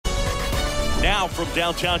Now from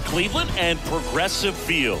downtown Cleveland and Progressive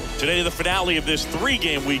Field. Today, the finale of this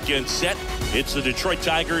three-game weekend set. It's the Detroit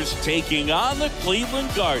Tigers taking on the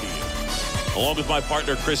Cleveland Guardians. Along with my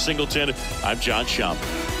partner, Chris Singleton, I'm John Schaumburg.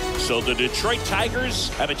 So the Detroit Tigers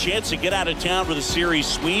have a chance to get out of town with a series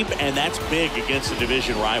sweep, and that's big against a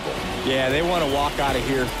division rival. Yeah, they want to walk out of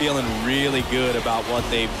here feeling really good about what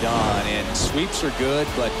they've done. And sweeps are good,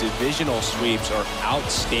 but divisional sweeps are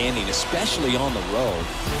outstanding, especially on the road.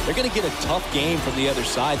 They're going to get a tough game from the other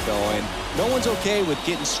side, though, and no one's okay with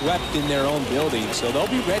getting swept in their own building, so they'll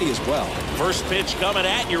be ready as well. First pitch coming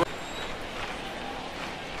at you.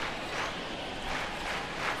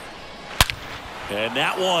 And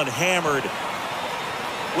that one hammered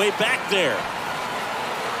way back there.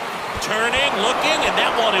 Turning, looking, and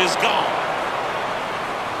that one is gone.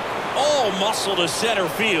 All muscle to center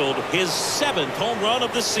field. His 7th home run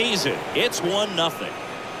of the season. It's 1-0.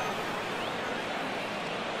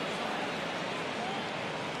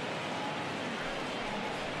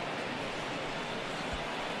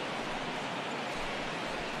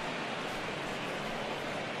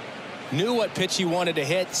 Knew what pitch he wanted to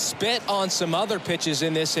hit, spit on some other pitches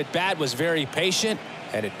in this at bat, was very patient,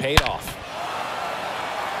 and it paid off.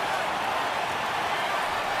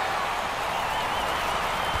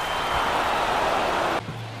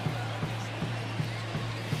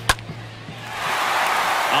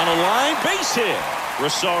 On a line, base hit.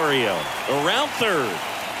 Rosario around third.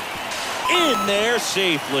 In there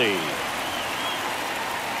safely.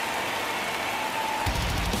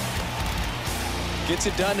 Gets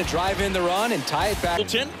it done to drive in the run and tie it back.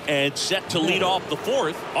 And set to lead off the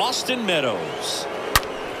 4th, Austin Meadows.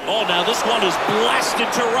 Oh, now this one is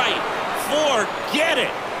blasted to right. Forget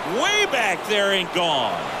it. Way back there and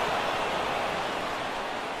gone.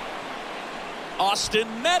 Austin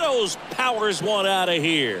Meadows powers one out of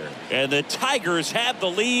here. And the Tigers have the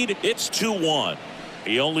lead. It's 2-1.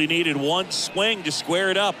 He only needed one swing to square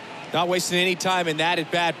it up. Not wasting any time in that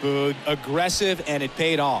at bat, Boog. Aggressive, and it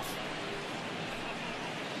paid off.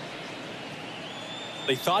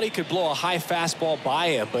 They thought he could blow a high fastball by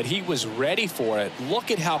him, but he was ready for it. Look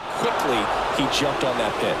at how quickly he jumped on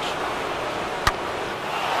that pitch.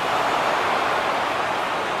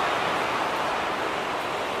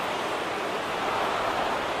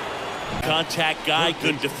 Contact guy,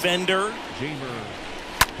 good defender.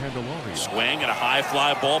 Swing and a high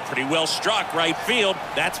fly ball, pretty well struck right field.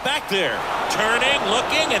 That's back there. Turning,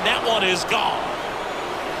 looking, and that one is gone.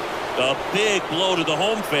 A big blow to the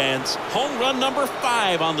home fans. Home run number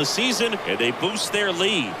 5 on the season, and they boost their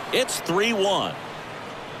lead. It's 3-1.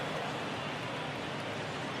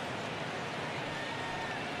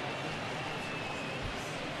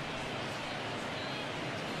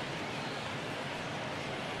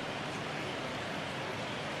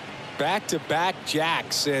 Back-to-back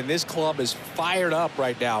jacks, and this club is fired up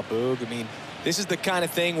right now, Boog. I mean, this is the kind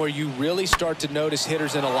of thing where you really start to notice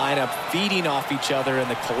hitters in a lineup feeding off each other, and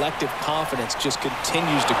the collective confidence just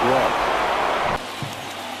continues to grow.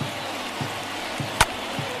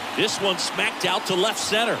 This one smacked out to left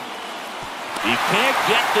center. He can't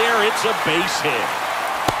get there. It's a base hit.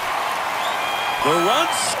 The run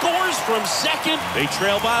scores from second. They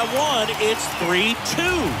trail by 1. It's 3-2.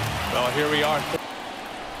 Well, here we are.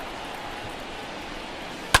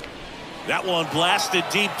 That one blasted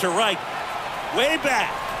deep to right. Way back.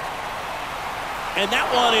 And that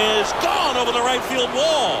one is gone over the right field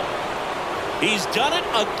wall. He's done it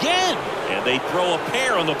again. And they throw a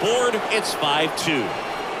pair on the board. It's 5-2.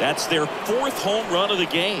 That's their 4th home run of the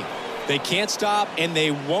game. They can't stop, and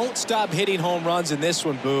they won't stop hitting home runs in this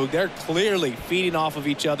one, Boog. They're clearly feeding off of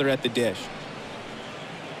each other at the dish.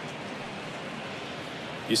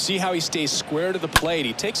 You see how he stays square to the plate.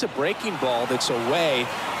 He takes a breaking ball that's away,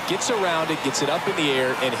 gets around it, gets it up in the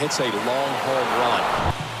air, and hits a long home run.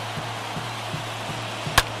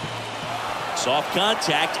 Soft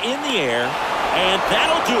contact in the air, and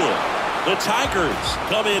that'll do it. The Tigers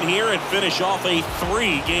come in here and finish off a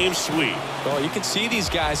 3-game sweep. Well, you can see these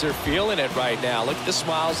guys are feeling it right now. Look at the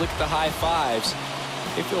smiles, look at the high fives.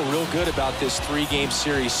 They feel real good about this 3-game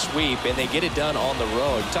series sweep, and they get it done on the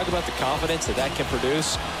road. You talk about the confidence that can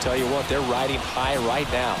produce. Tell you what, they're riding high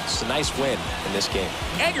right now. It's a nice win in this game.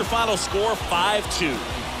 And your final score, 5-2.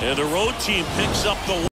 And the road team picks up the